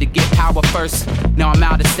decided to get power first. Now I'm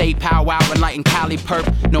out of state, powwow and light in Cali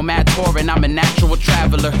perp. Nomad touring, I'm a natural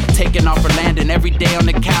traveler. Taking off for landing every day on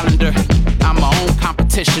the calendar. I'm my own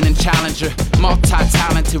competition and challenger.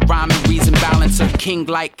 Multi-talented rhyming reason balancer.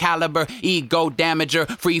 King-like caliber, ego damager.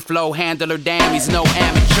 Free flow handler, damn, he's no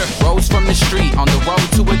amateur. Rose from the street, on the road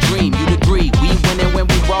to a dream. You'd agree, we winning when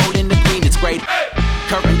we roll in the green. It's great.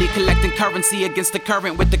 Currently collecting currency against the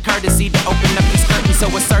current with the courtesy to open up these curtains. So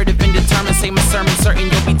assertive and determined, say my sermon certain.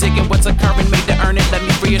 You'll be digging what's occurring, made to earn it. Let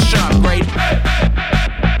me reassure, I'm great.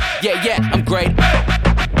 Yeah, I'm great.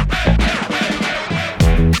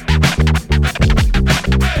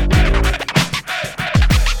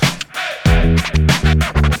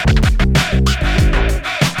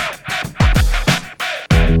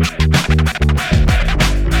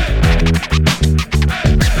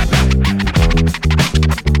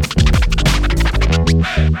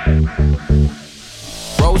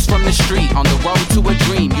 Rose from the street, on the road to a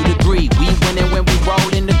dream. You'd agree, we winning when we roll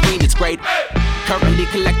in the green. It's great. Currently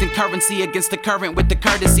collecting currency against the current with the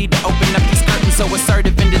courtesy to open up these curtains. So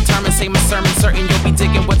assertive and determined, say my sermon certain. You'll be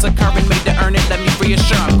digging what's occurring, made to earn it. Let me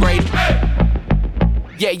reassure, I'm great.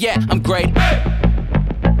 Yeah, I'm great.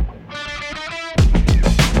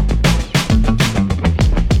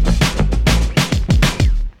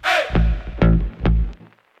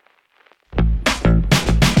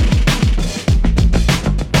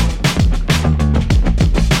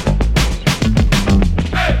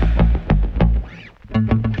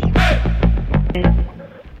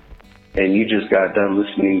 And you just got done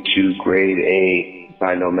listening to Grade A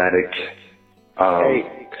by Nomadic.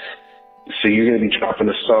 So you're going to be dropping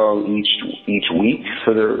a song each week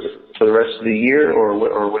for the rest of the year, or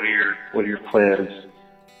what are your plans?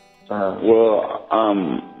 Well,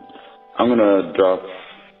 I'm gonna drop.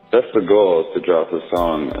 That's the goal, is to drop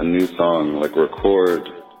a new song, like record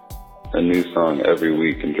a new song every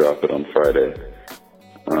week and drop it on Friday.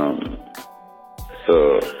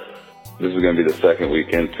 So this is gonna be the second week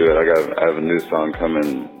into it. I have a new song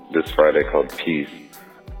coming this Friday called Peace,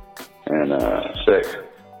 and sick.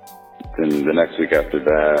 Then the next week after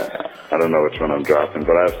that, I don't know which one I'm dropping,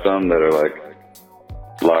 but I have some that are like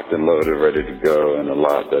locked and loaded, ready to go, and a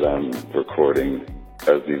lot that I'm recording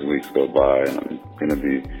as these weeks go by, and I'm going to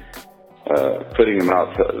be putting them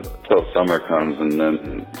out till summer comes, and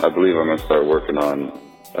then I believe I'm going to start working on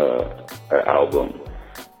an album.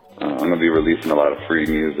 I'm going to be releasing a lot of free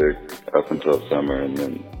music up until summer, and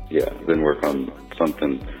then work on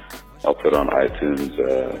something I'll put on iTunes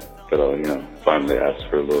that I'll, finally ask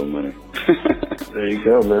for a little money. There you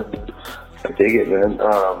go, man. I dig it, man.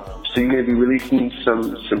 So you're going to be releasing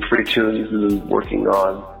some free tunes and working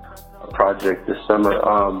on a project this summer.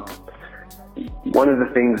 One of the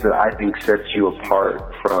things that I think sets you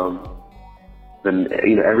apart from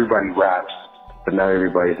everybody raps, but not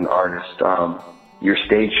everybody's an artist. Your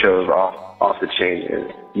stage shows off the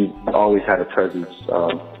chain. You always had a presence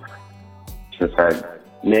since I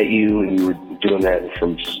met you, and you were doing that in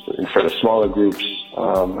front of smaller groups.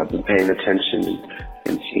 I've been paying attention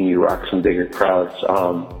and seeing you rock some bigger crowds.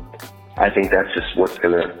 I think that's just what's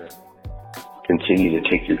gonna continue to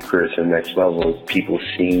take your career to the next level, is people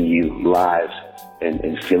seeing you live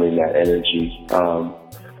and feeling that energy.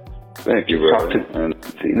 Thank you, bro.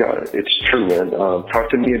 It's true, man. Talk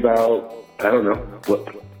to me about, I don't know, what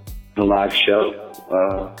the live show,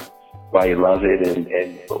 why you love it, and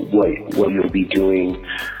what you'll be doing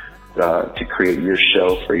to create your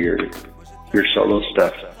show for your solo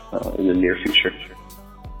stuff in the near future.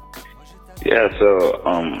 Yeah, so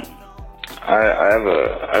I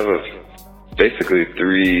have basically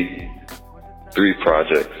three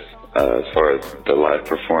projects as far as the live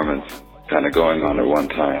performance kind of going on at one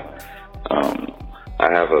time.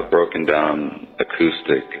 I have a broken down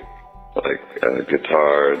acoustic, like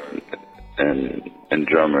guitar and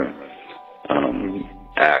drummer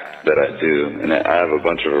act that I do, and I have a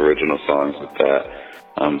bunch of original songs with that.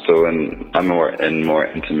 So when I'm in more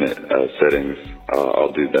intimate settings,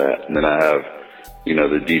 I'll do that. And then I have,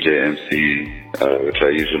 the DJ MC, which I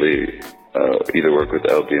usually either work with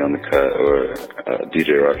LD on the cut or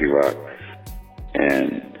DJ Rocky Rock.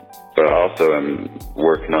 But I also am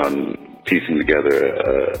working on piecing together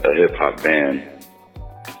a hip hop band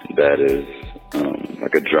that is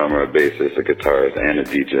like a drummer, a bassist, a guitarist, and a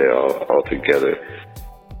DJ all together.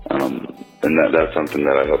 And that's something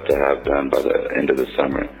that I hope to have done by the end of the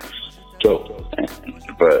summer.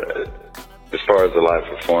 But as far as the live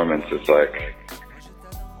performance, it's like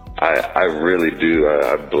I really do.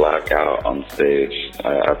 I black out on stage.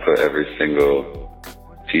 I put every single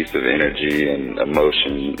piece of energy and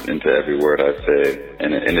emotion into every word I say,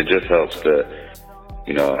 and it just helps to,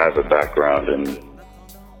 have a background in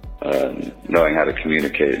knowing how to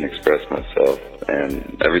communicate and express myself.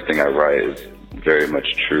 And everything I write is very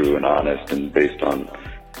much true and honest and based on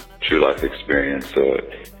true life experience. So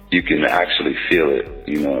you can actually feel it.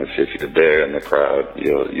 If you're there in the crowd,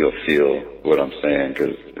 you'll feel what I'm saying,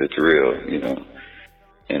 because it's real.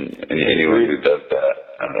 And anyone who does that,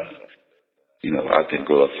 I think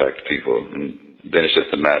will affect people. And then it's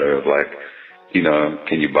just a matter of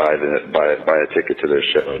can you buy a ticket to their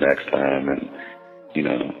show next time and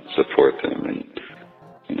support them, and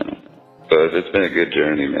so it's been a good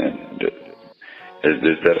journey, man.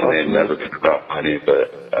 There's definitely never been about money,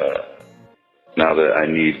 but now that I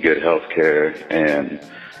need good health care, and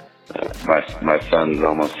my son's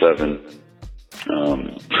almost 7,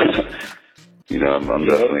 I'm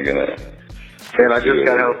definitely gonna. And I just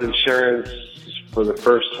got health insurance for the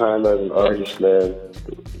first time as an artist, man.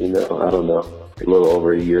 I don't know, a little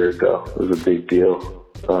over a year ago. It was a big deal.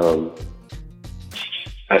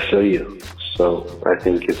 I feel you. So I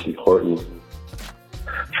think it's important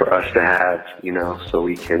for us to have, so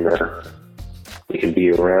we can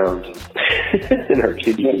be around, and our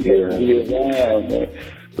kids can be around.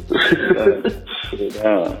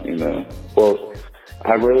 Well,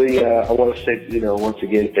 I really, I want to say, once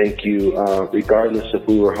again, thank you. Regardless if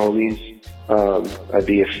we were homies, I'd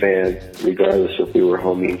be a fan. Regardless if we were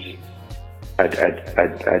homies,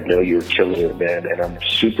 I'd know you were killing it, man. And I'm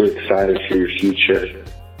super excited for your future.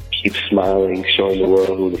 Keep smiling, showing the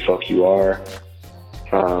world who the fuck you are.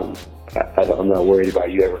 I'm not worried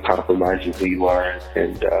about you ever compromising who you are,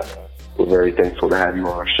 and we're very thankful to have you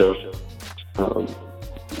on our show.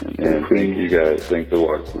 And thank you guys. Thanks to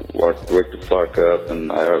Wake the Flock Up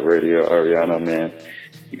and iHeartRadio, Ariana, man.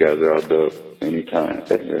 You guys are all dope anytime.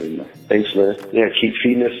 Thanks, man. Yeah, keep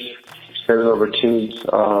feeding us, sending over tunes.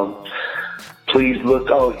 Please look.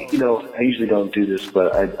 I usually don't do this,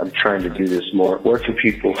 but I'm trying to do this more. Where can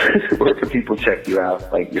people check you out,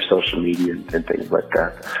 like your social media and things like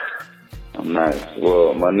that? Nice.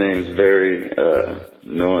 Well, my name's very.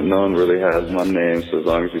 No one really has my name, so as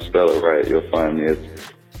long as you spell it right, you'll find me.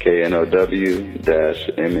 It's KNOW-MADIK,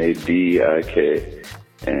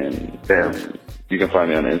 and You can find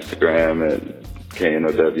me on Instagram at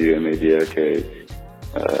KNOWMADIK,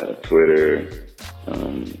 Twitter,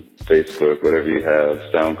 Facebook, whatever you have,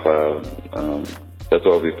 SoundCloud. That's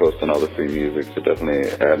where I'll be posting all the free music, so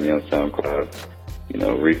definitely add me on SoundCloud. You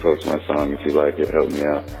know, repost my song if you like it, help me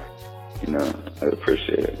out. You know, I'd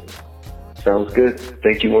appreciate it. Sounds good.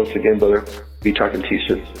 Thank you once again, brother. Be talking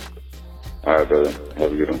t-shirts. All right, brother.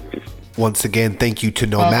 Have a good one. Peace. Once again, thank you to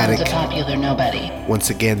Nomadic. Welcome to Popular Nobody. Once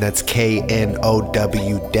again, that's KNOW-MADIK.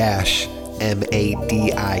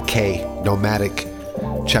 Nomadic.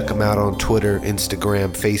 Check him out on Twitter, Instagram,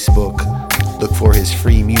 Facebook. Look for his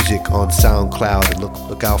free music on SoundCloud, and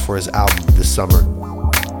look out for his album this summer.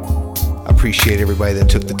 I appreciate everybody that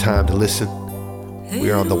took the time to listen.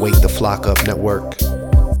 We are on the Wake the Flock Up Network.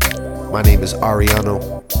 My name is Ariano.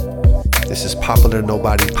 This is Popular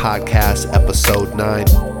Nobody Podcast, Episode 9.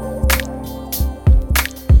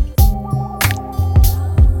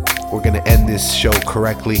 We're gonna end this show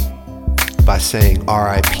correctly by saying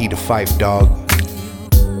R.I.P. to Phife Dawg.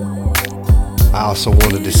 I also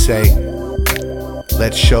wanted to say,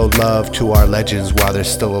 let's show love to our legends while they're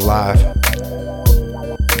still alive.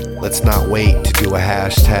 Let's not wait to do a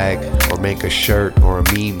hashtag or make a shirt or a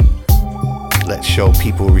meme. Let's show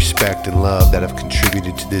people respect and love that have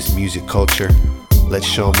contributed to this music culture. Let's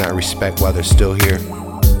show them that respect while they're still here.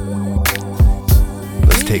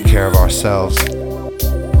 Let's take care of ourselves.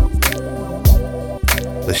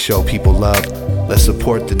 Let's show people love. Let's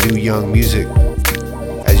support the new young music.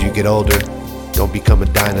 As you get older, don't become a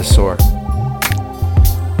dinosaur.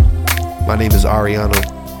 My name is Ariano.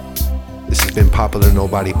 This has been Popular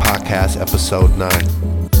Nobody Podcast, Episode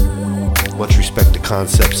 9. Much respect to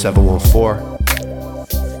Concept 714.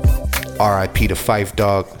 R.I.P. to Phife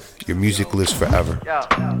Dawg. Your music lives forever. Yo,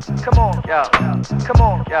 come on, yo, come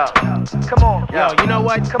on, yo, come on, yo. You know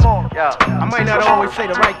what? Come on, yo. I might not always say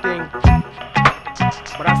the right thing,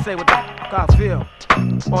 but I say what the fuck I feel.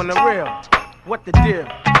 On the real, what the deal?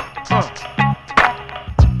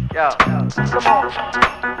 Yo, come on.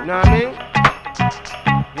 You know what I mean?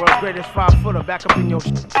 World's greatest 5-footer back up in your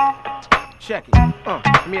check it.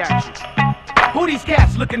 Let me ask you. Who these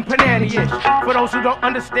cats looking banana-ish? For those who don't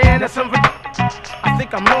understand, that's some I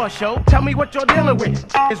think I'm lost, yo. Tell me what you're dealing with.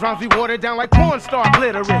 His rhymes be watered down like porn star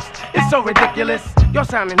glitterous. It's so ridiculous. You're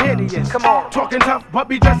sounding hideous. Come on. Talking tough, but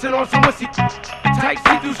be dressing on some wussy. Tight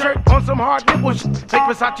see-through shirt on some hard nipple shit. Fake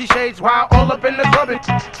Versace shades while all up in the club.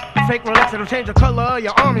 Fake Rolex that'll change the color of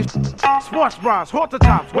your arm. Sports bras, halter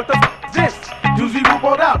tops. What the f is this? Doozy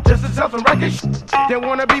rolled out just to sell some record shit. They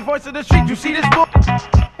wanna be voice of the street. You see this book?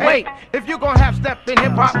 Wait, if you gon' have step in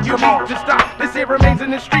hip-hop, you need to stop. This here remains in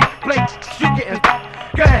the street. Play, you getting.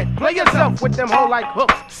 Go ahead, play yourself with them whole like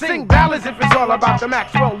hooks. Sing ballads if it's all about the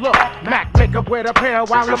Maxwell look. Mac makeup with a pair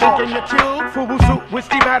while I'm in your cube. Fubu suit with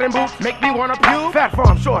Steve Madden boots make me wanna puke. Fat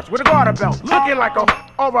farm shorts with a garter belt, looking like a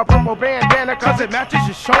or a purple bandana 'cause it matches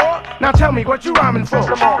your short. Now tell me what you rhyming for.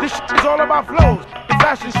 This shit is all about flows. The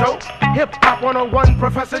fashion show, Hip Hop 101,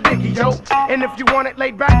 Professor Diggy, yo. And if you want it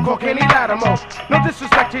laid back, call Kenny Lattimore. No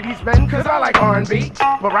disrespect to these men 'cause I like R&B,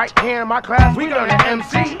 but right here in my class we learn an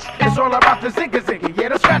MC. It's all about the zigga zigga. Yeah,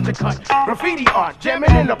 the scratcher cut, graffiti art,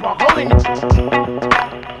 jamming in the park, holding it.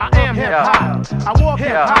 I am hip hop, I walk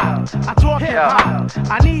hip hop, I talk hip hop,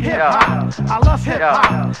 I need hip hop, I love hip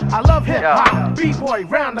hop, I love hip hop. B-boy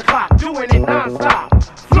round the clock, doing it non-stop,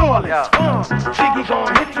 flawless. Biggie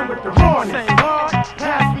gon' hit you with the rawness.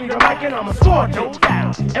 Pass me the mic and I'ma score those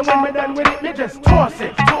down. And when we're done with it, me just toss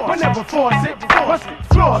it. But never force it, bust it,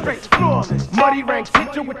 flawless. Muddy ranks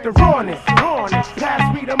hit you with the rawness.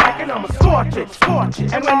 Pass me the mic and I'ma scorch it.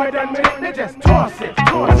 And when we're done with it, me just toss it.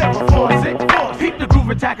 But never force it. Keep the groove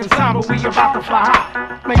attacking samba, we about to fly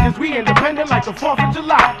high. Man, 'cause we independent like the 4th of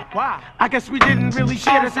July. Why? I guess we didn't really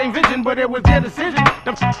share the same vision, but it was their decision.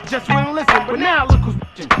 Them just wouldn't listen, but now look who's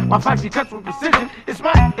bitching. My Phife cuts with precision. It's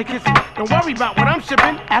my kissing. Don't worry about what I'm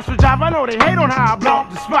shipping. As for job, I know they hate on how I blow up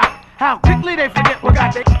the spot. How quickly they forget what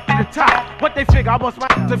got they to the top. What they figure, I bust my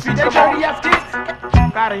to feed their dirty ass kids.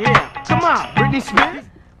 Get out of here. Come on, Britney Spears.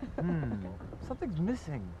 Something's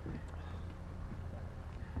missing.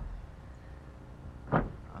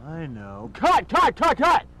 I know. Cut!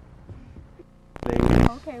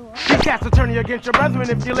 Okay, well. These cats will turn you against your brethren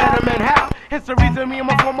if you let them in. How? It's the reason me and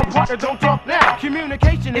my former partner don't talk now.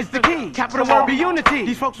 Communication is the key. Capital word be unity.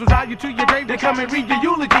 These folks will drive you to your grave. They come and read your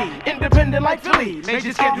eulogy. Independent like Philly. They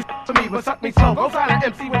just can't do for me, but suck me slow. Go sign an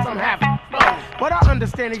MC with some half flow. But I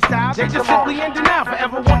understand these styles. They just simply in denial.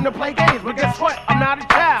 Forever wanting to play games. But guess what? I'm not a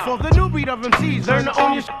child. For the new breed of MCs, learn to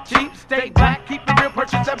own your cheap. Stay black. Keep the real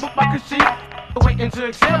purchase that book by Kashif. Waiting to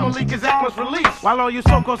exhale, Malika's act was released. While all you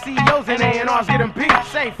so-called CEOs and A&Rs get impeached.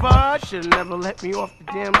 Say fudge, should've never let me off the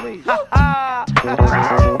damn leash. Ha ha!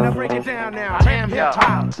 Now break it down now. I am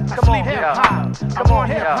hip-hop. I sleep hip-hop. I'm on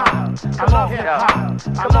hip-hop. I love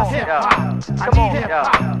hip-hop. I love hip-hop. I need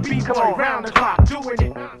hip-hop. B-boy round the clock, doing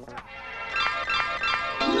it.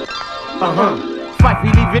 Fight, we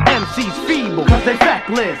leaving MCs feeble, cause they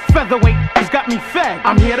feckless. Featherweight has got me fed,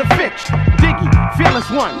 I'm here to fix. Diggy, fearless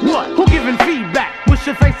one, what? Who giving feedback? Wish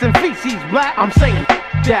your face and feces black? I'm saying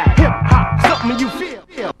that hip-hop, something you feel.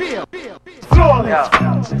 Flawless.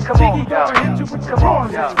 Diggy gonna hit you with the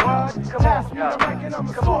rawness. Pass me the mic and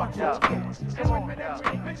I'ma sort you.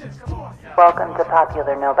 Welcome to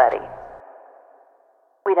Popular Nobody.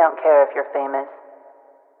 We don't care if you're famous.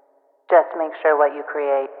 Just make sure what you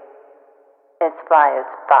create is fly as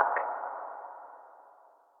fuck.